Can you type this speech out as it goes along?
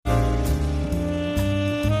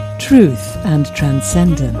Truth and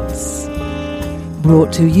Transcendence.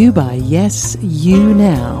 Brought to you by Yes You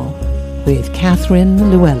Now with Catherine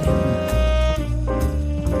Llewellyn.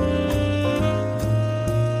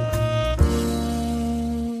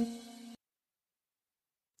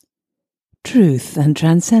 Truth and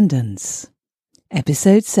Transcendence.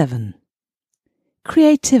 Episode 7.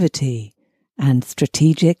 Creativity and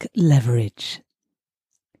Strategic Leverage.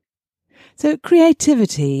 So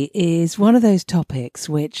creativity is one of those topics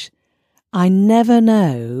which I never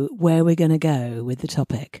know where we're going to go with the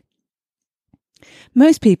topic.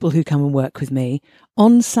 Most people who come and work with me,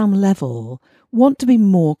 on some level, want to be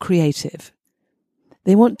more creative.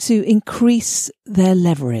 They want to increase their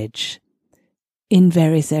leverage in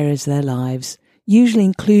various areas of their lives, usually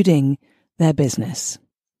including their business.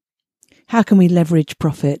 How can we leverage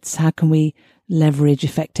profits? How can we leverage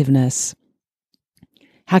effectiveness?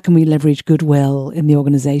 How can we leverage goodwill in the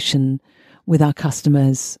organisation with our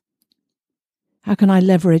customers? How can I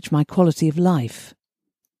leverage my quality of life?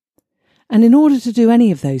 And in order to do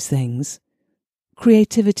any of those things,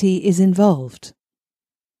 creativity is involved.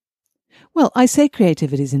 Well, I say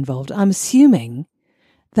creativity is involved. I'm assuming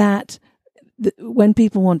that when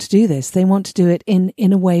people want to do this, they want to do it in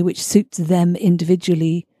a way which suits them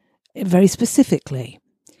individually, very specifically,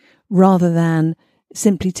 rather than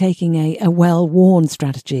simply taking a well-worn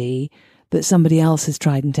strategy that somebody else has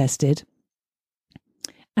tried and tested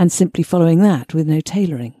and simply following that with no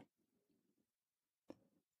tailoring.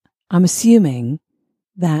 I'm assuming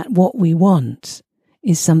that what we want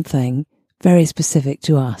is something very specific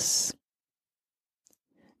to us.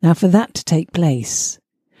 Now, for that to take place,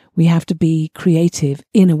 we have to be creative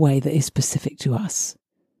in a way that is specific to us,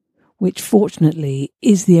 which fortunately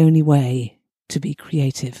is the only way to be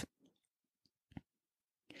creative.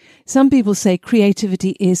 Some people say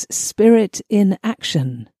creativity is spirit in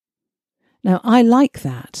action. Now, I like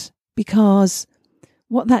that because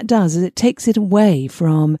what that does is it takes it away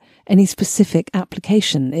from any specific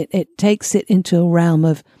application. It takes it into a realm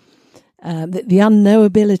of the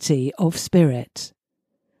unknowability of spirit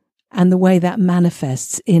and the way that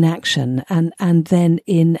manifests in action and then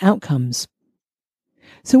in outcomes.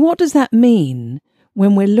 So what does that mean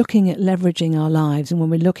when we're looking at leveraging our lives and when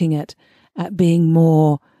we're looking at being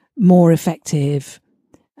more effective,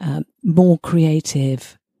 more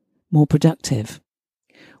creative, more productive?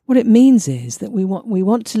 What it means is that we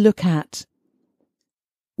want to look at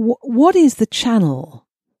what is the channel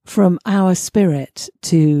from our spirit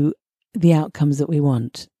to the outcomes that we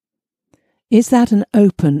want. Is that an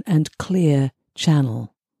open and clear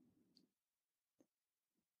channel?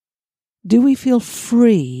 Do we feel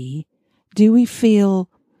free? Do we feel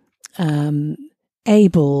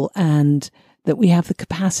able and that we have the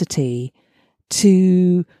capacity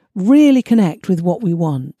to really connect with what we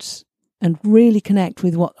want and really connect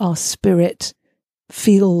with what our spirit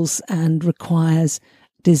feels and requires,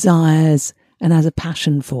 desires, and has a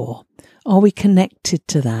passion for? Are we connected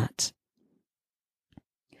to that?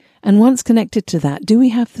 And once connected to that, do we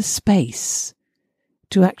have the space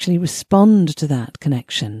to actually respond to that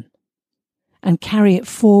connection and carry it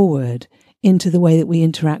forward into the way that we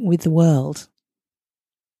interact with the world?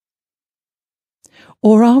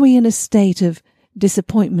 Or are we in a state of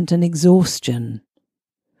disappointment and exhaustion,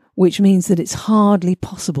 which means that it's hardly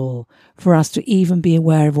possible for us to even be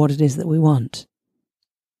aware of what it is that we want?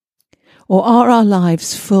 Or are our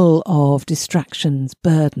lives full of distractions,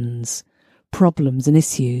 burdens, problems and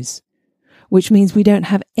issues, which means we don't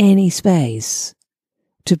have any space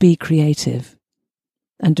to be creative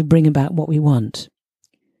and to bring about what we want?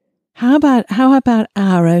 How about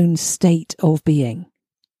our own state of being?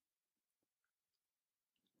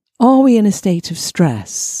 Are we in a state of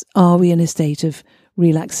stress? Are we in a state of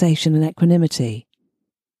relaxation and equanimity?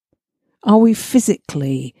 Are we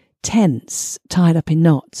physically tense, tied up in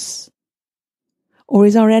knots? Or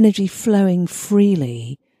is our energy flowing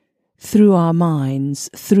freely through our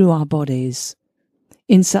minds, through our bodies,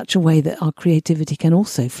 in such a way that our creativity can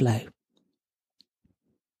also flow?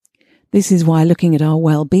 This is why looking at our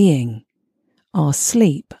well-being, our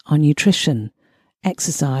sleep, our nutrition,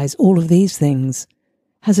 exercise, all of these things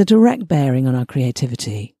has a direct bearing on our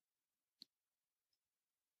creativity.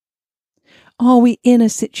 Are we in a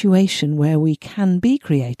situation where we can be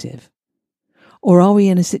creative? Or are we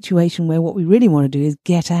in a situation where what we really want to do is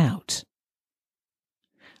get out?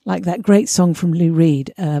 Like that great song from Lou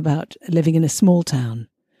Reed about living in a small town.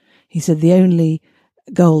 He said the only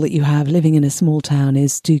goal that you have living in a small town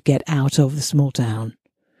is to get out of the small town.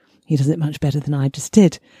 He does it much better than I just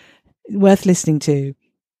did. Worth listening to,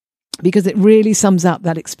 because it really sums up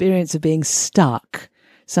that experience of being stuck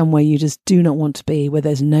somewhere you just do not want to be, where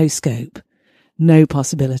there's no scope, no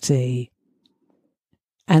possibility,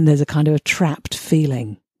 and there's a kind of a trapped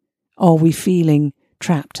feeling. Are we feeling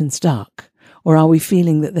trapped and stuck? Or are we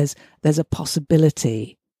feeling that there's a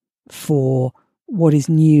possibility for what is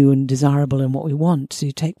new and desirable and what we want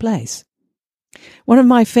to take place? One of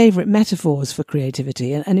my favourite metaphors for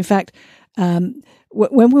creativity, and in fact, when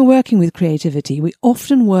we're working with creativity, we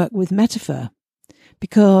often work with metaphor,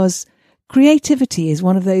 because creativity is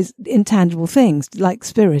one of those intangible things, like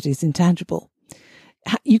spirit is intangible.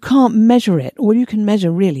 You can't measure it. All you can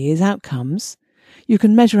measure really is outcomes. You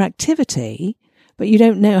can measure activity, but you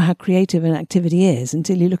don't know how creative an activity is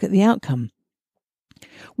until you look at the outcome.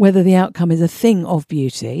 Whether the outcome is a thing of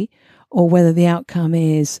beauty, or whether the outcome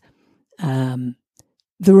is the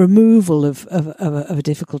removal of a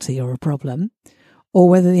difficulty or a problem, or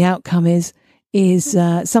whether the outcome is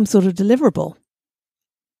some sort of deliverable.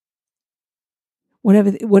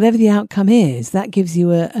 Whatever the outcome is, that gives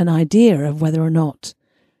you an idea of whether or not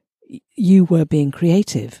you were being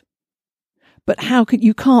creative. But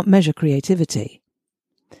you can't measure creativity,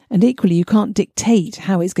 and equally you can't dictate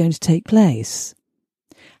how it's going to take place.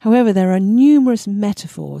 However, there are numerous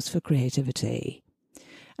metaphors for creativity,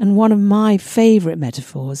 and one of my favourite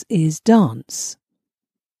metaphors is dance.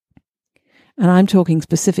 And I'm talking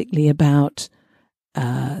specifically about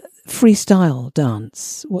freestyle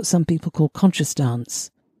dance, what some people call conscious dance,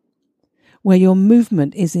 where your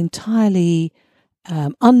movement is entirely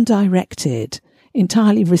undirected,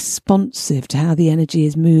 entirely responsive to how the energy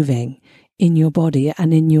is moving in your body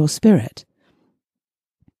and in your spirit.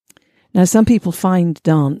 Now, some people find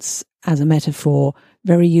dance as a metaphor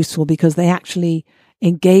very useful because they actually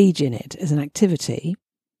engage in it as an activity,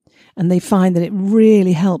 and they find that it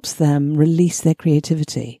really helps them release their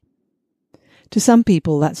creativity. To some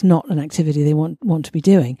people, that's not an activity they want to be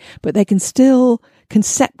doing, but they can still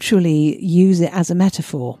conceptually use it as a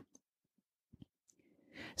metaphor.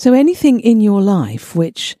 So anything in your life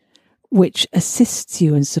which assists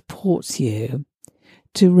you and supports you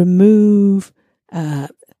to remove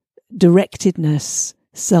directedness,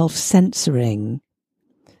 self-censoring,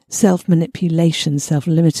 self-manipulation,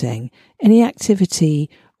 self-limiting, any activity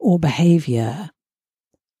or behaviour,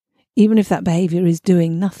 even if that behaviour is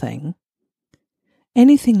doing nothing,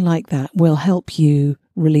 anything like that will help you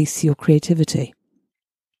release your creativity.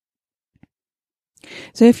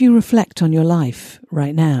 So if you reflect on your life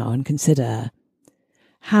right now and consider,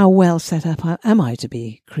 how well set up am I to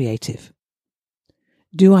be creative?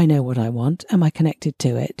 Do I know what I want? Am I connected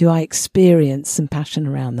to it? Do I experience some passion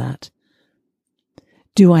around that?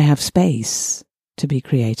 Do I have space to be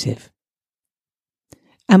creative?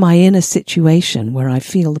 Am I in a situation where I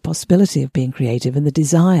feel the possibility of being creative and the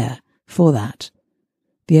desire for that?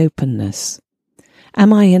 The openness.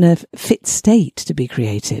 Am I in a fit state to be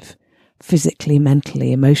creative? Physically,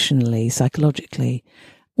 mentally, emotionally, psychologically,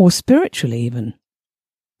 or spiritually even.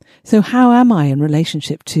 So how am I in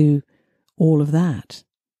relationship to all of that?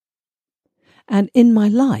 And in my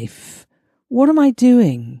life, what am I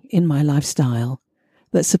doing in my lifestyle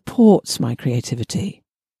that supports my creativity?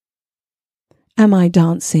 Am I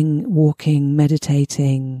dancing, walking,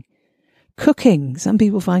 meditating, cooking? Some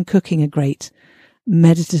people find cooking a great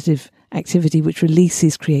meditative activity which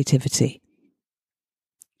releases creativity.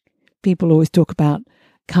 People always talk about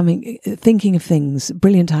thinking of things,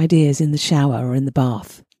 brilliant ideas in the shower or in the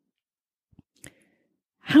bath.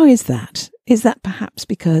 How is that? Is that perhaps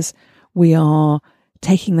because we are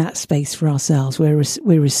taking that space for ourselves? We're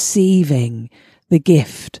receiving the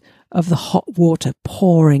gift of the hot water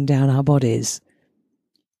pouring down our bodies.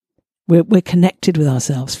 We're connected with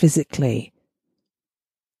ourselves physically.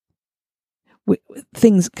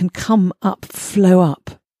 Things can come up, flow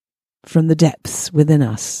up from the depths within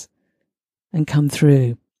us and come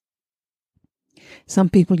through. Some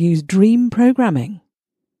people use dream programming,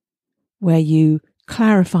 where you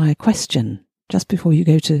clarify a question just before you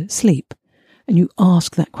go to sleep, and you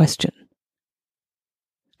ask that question.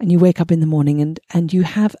 And you wake up in the morning and you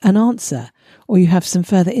have an answer, or you have some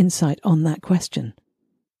further insight on that question.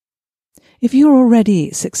 If you're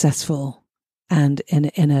already successful and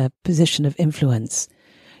in a position of influence,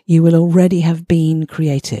 you will already have been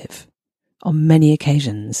creative on many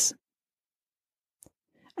occasions.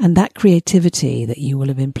 And that creativity that you will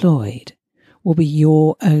have employed will be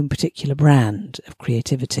your own particular brand of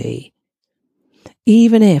creativity.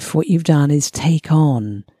 Even if what you've done is take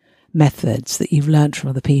on methods that you've learned from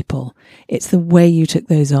other people, it's the way you took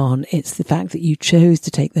those on, it's the fact that you chose to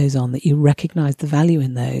take those on, that you recognized the value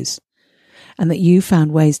in those, and that you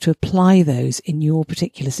found ways to apply those in your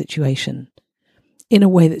particular situation in a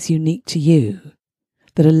way that's unique to you,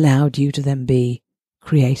 that allowed you to then be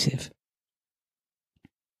creative.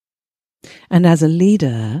 And as a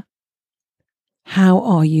leader, how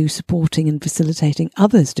are you supporting and facilitating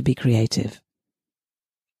others to be creative?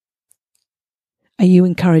 Are you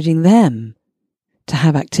encouraging them to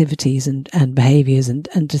have activities and behaviours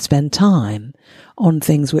and to spend time on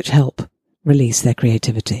things which help release their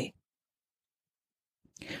creativity?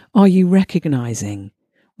 Are you recognising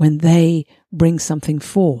when they bring something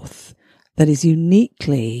forth that is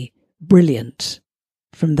uniquely brilliant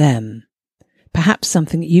from them? Perhaps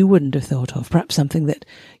something that you wouldn't have thought of, perhaps something that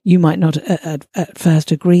you might not at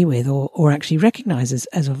first agree with or actually recognise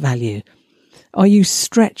as of value. Are you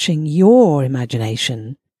stretching your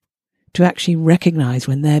imagination to actually recognise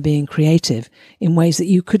when they're being creative in ways that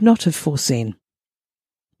you could not have foreseen?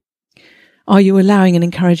 Are you allowing and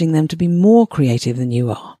encouraging them to be more creative than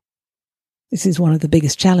you are? This is one of the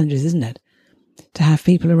biggest challenges, isn't it? To have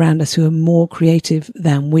people around us who are more creative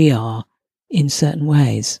than we are in certain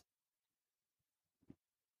ways.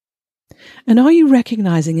 And are you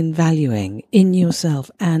recognising and valuing in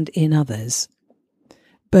yourself and in others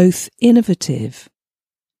both innovative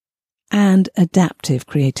and adaptive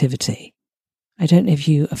creativity? I don't know if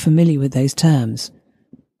you are familiar with those terms.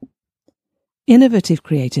 Innovative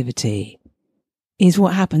creativity is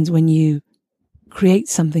what happens when you create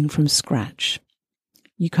something from scratch.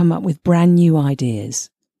 You come up with brand new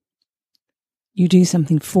ideas. You do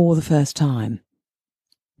something for the first time.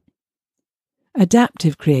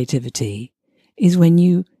 Adaptive creativity is when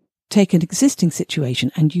you take an existing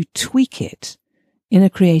situation and you tweak it in a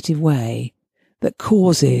creative way that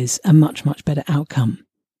causes a much, much better outcome.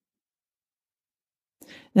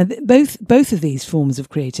 Now, both of these forms of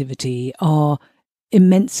creativity are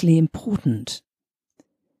immensely important.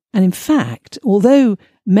 And in fact, although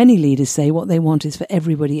many leaders say what they want is for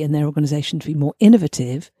everybody in their organisation to be more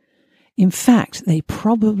innovative, in fact, they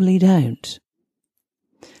probably don't.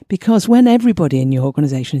 Because when everybody in your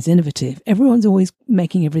organisation is innovative, everyone's always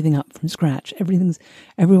making everything up from scratch.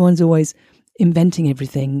 Everyone's always inventing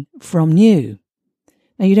everything from new.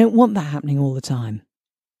 Now, you don't want that happening all the time.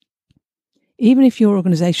 Even if your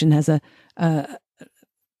organisation has a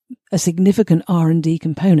significant R&D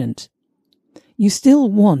component, you still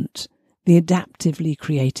want the adaptively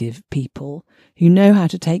creative people who know how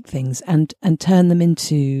to take things and turn them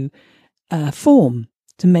into form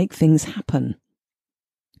to make things happen,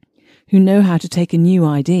 who know how to take a new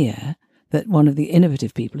idea that one of the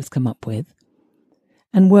innovative people has come up with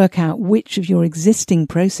and work out which of your existing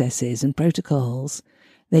processes and protocols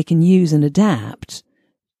they can use and adapt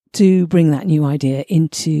to bring that new idea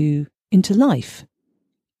into life.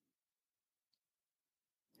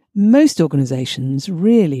 Most organizations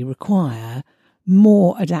really require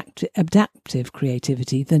more adaptive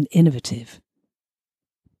creativity than innovative.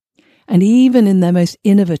 And even in their most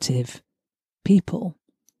innovative people,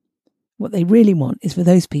 what they really want is for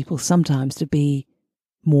those people sometimes to be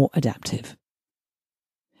more adaptive.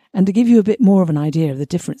 And to give you a bit more of an idea of the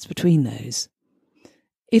difference between those,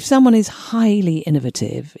 if someone is highly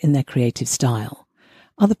innovative in their creative style,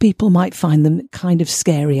 other people might find them kind of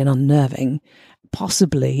scary and unnerving,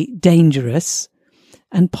 possibly dangerous,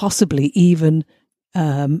 and possibly even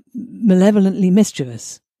malevolently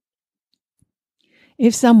mischievous.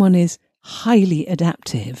 If someone is highly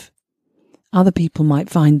adaptive, other people might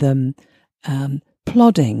find them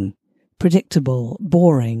plodding, predictable,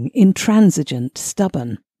 boring, intransigent,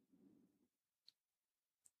 stubborn.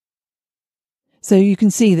 So you can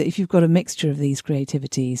see that if you've got a mixture of these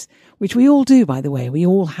creativities, which we all do, by the way, we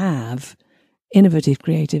all have innovative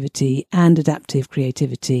creativity and adaptive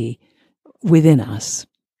creativity within us.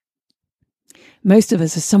 Most of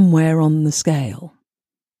us are somewhere on the scale.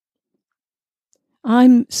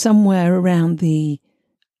 I'm somewhere around the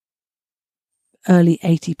early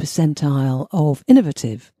 80 percentile of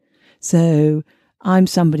innovative. So I'm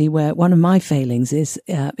somebody where one of my failings is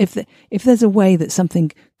if there's a way that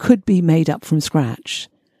something could be made up from scratch,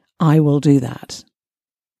 I will do that.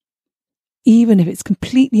 Even if it's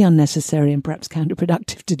completely unnecessary and perhaps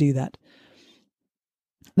counterproductive to do that.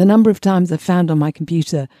 The number of times I've found on my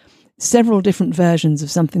computer several different versions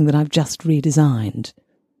of something that I've just redesigned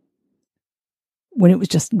when it was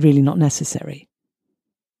just really not necessary.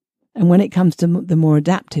 And when it comes to the more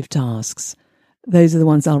adaptive tasks, those are the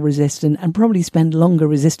ones I'll resist and probably spend longer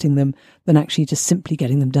resisting them than actually just simply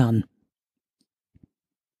getting them done.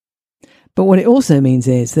 But what it also means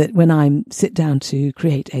is that when I sit down to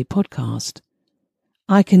create a podcast,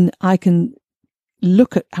 I can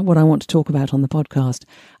look at what I want to talk about on the podcast,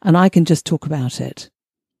 and I can just talk about it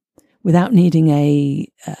without needing a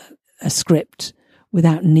script,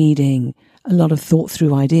 without needing a lot of thought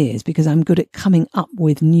through ideas, because I'm good at coming up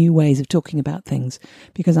with new ways of talking about things,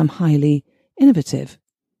 because I'm highly innovative.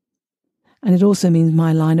 And it also means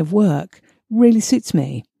my line of work really suits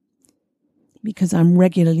me because I'm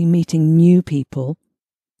regularly meeting new people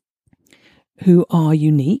who are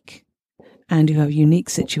unique and who have a unique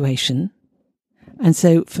situation. And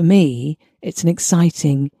so for me, it's an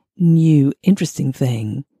exciting, new, interesting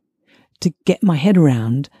thing to get my head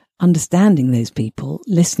around understanding those people,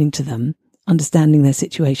 listening to them, understanding their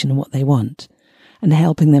situation and what they want, and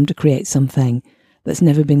helping them to create something that's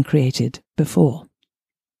never been created before,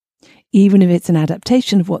 even if it's an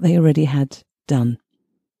adaptation of what they already had done.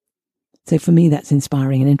 So for me, that's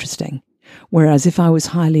inspiring and interesting. Whereas if I was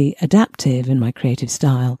highly adaptive in my creative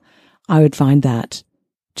style, I would find that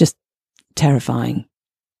just terrifying.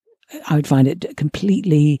 I would find it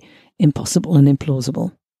completely impossible and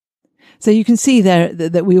implausible. So you can see there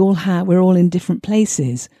that we're all in different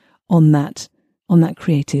places on that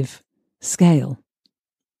creative scale.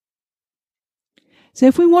 So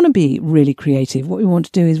if we want to be really creative, what we want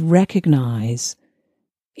to do is recognize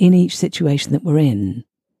in each situation that we're in,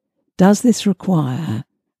 does this require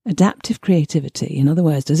adaptive creativity? In other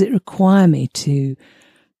words, does it require me to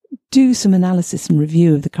do some analysis and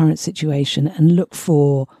review of the current situation and look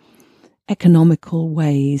for economical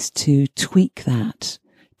ways to tweak that,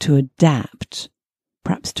 to adapt,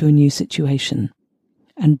 perhaps to a new situation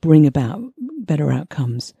and bring about better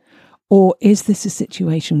outcomes? Or is this a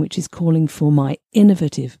situation which is calling for my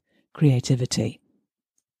innovative creativity?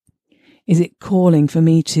 Is it calling for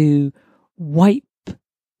me to wipe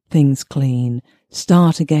things clean,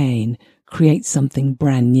 start again, create something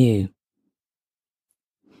brand new?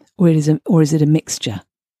 Or is it a mixture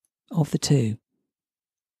of the two?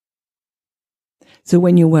 So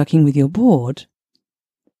when you're working with your board,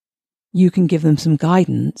 you can give them some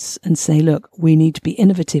guidance and say, look, we need to be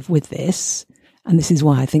innovative with this, and this is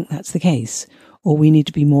why I think that's the case. Or we need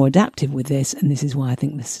to be more adaptive with this, and this is why I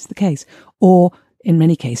think this is the case. Or in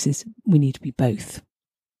many cases, we need to be both.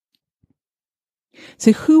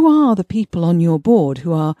 So who are the people on your board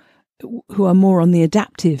who are more on the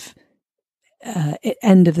adaptive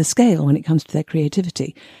end of the scale when it comes to their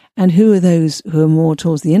creativity? And who are those who are more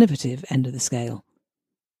towards the innovative end of the scale?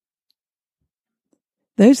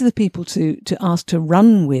 Those are the people to ask to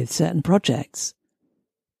run with certain projects.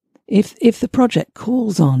 If the project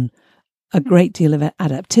calls on a great deal of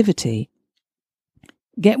adaptivity,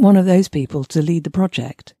 get one of those people to lead the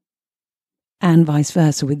project, and vice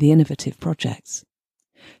versa with the innovative projects.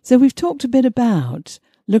 So we've talked a bit about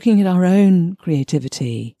looking at our own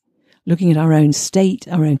creativity, looking at our own state,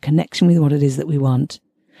 our own connection with what it is that we want.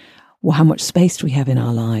 Well, how much space do we have in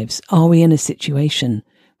our lives? Are we in a situation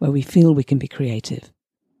where we feel we can be creative?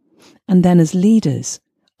 And then as leaders,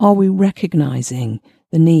 are we recognizing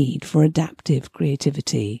the need for adaptive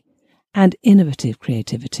creativity and innovative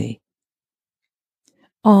creativity?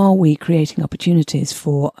 Are we creating opportunities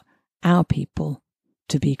for our people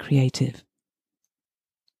to be creative?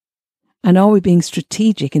 And are we being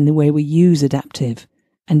strategic in the way we use adaptive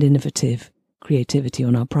and innovative creativity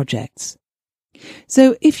on our projects?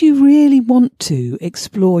 So if you really want to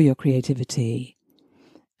explore your creativity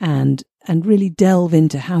and really delve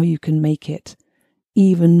into how you can make it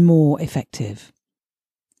even more effective,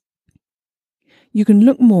 you can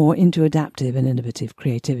look more into adaptive and innovative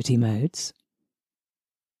creativity modes.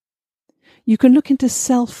 You can look into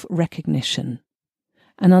self-recognition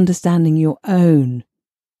and understanding your own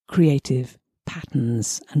creative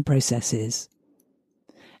patterns and processes.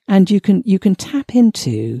 And you can tap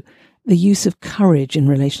into the use of courage in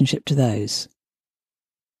relationship to those.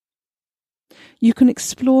 You can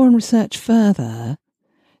explore and research further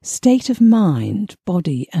state of mind,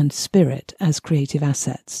 body, and spirit as creative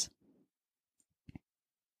assets.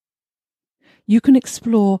 You can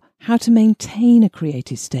explore how to maintain a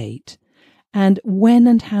creative state and when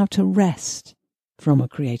and how to rest from a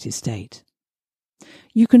creative state.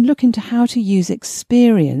 You can look into how to use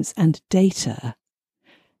experience and data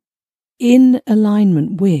in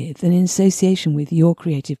alignment with and in association with your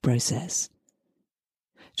creative process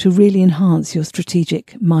to really enhance your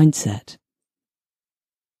strategic mindset.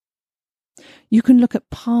 You can look at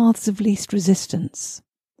paths of least resistance,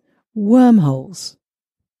 wormholes,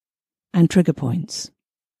 and trigger points.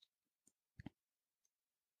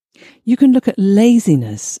 You can look at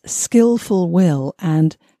laziness, skillful will,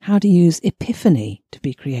 and how to use epiphany to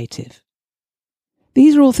be creative.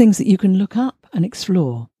 These are all things that you can look up and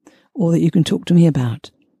explore, or that you can talk to me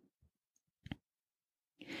about.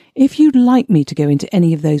 If you'd like me to go into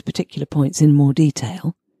any of those particular points in more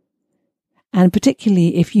detail, and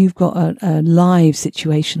particularly if you've got a live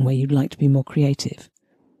situation where you'd like to be more creative,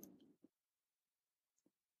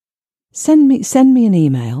 send me an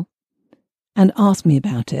email and ask me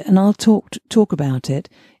about it, and I'll talk about it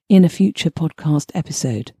in a future podcast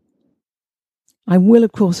episode. I will,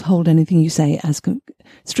 of course, hold anything you say as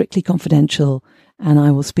strictly confidential, and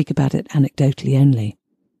I will speak about it anecdotally only.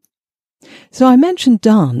 So I mentioned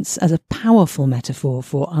dance as a powerful metaphor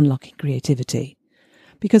for unlocking creativity,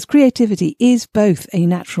 because creativity is both a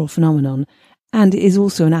natural phenomenon and is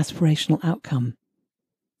also an aspirational outcome.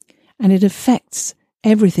 And it affects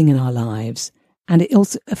everything in our lives, and it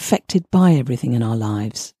also affected by everything in our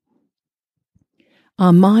lives.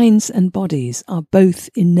 Our minds and bodies are both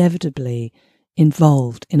inevitably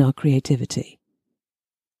involved in our creativity.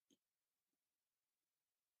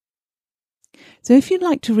 So if you'd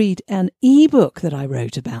like to read an ebook that I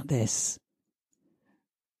wrote about this,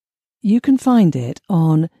 you can find it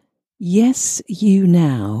on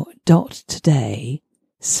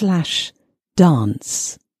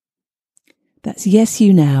yesyounow.today/dance. That's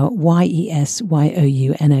yesyounow,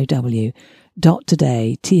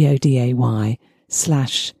 yesyounow.today,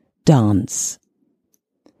 today/dance.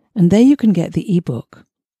 And there you can get the ebook.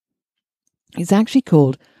 It's actually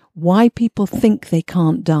called Why People Think They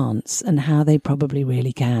Can't Dance and How They Probably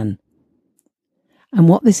Really Can. And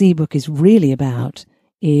what this ebook is really about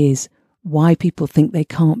is why people think they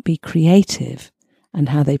can't be creative and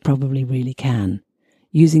how they probably really can,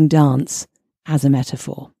 using dance as a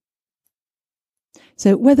metaphor.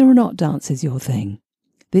 So whether or not dance is your thing,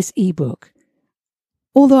 this ebook,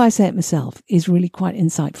 although I say it myself, is really quite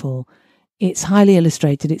insightful. It's highly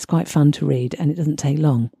illustrated, it's quite fun to read, and it doesn't take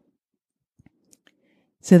long.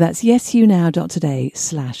 So that's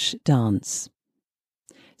yesyounow.today/dance.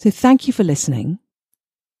 So thank you for listening.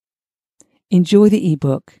 Enjoy the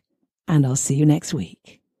ebook, and I'll see you next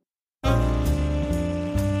week.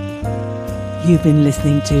 You've been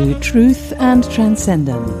listening to Truth and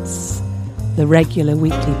Transcendence, the regular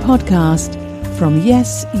weekly podcast from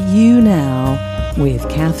Yes You Now with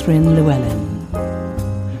Catherine Llewellyn.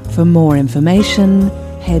 For more information,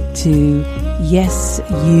 head to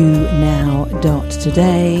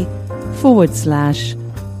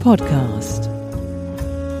yesyounow.today/podcast.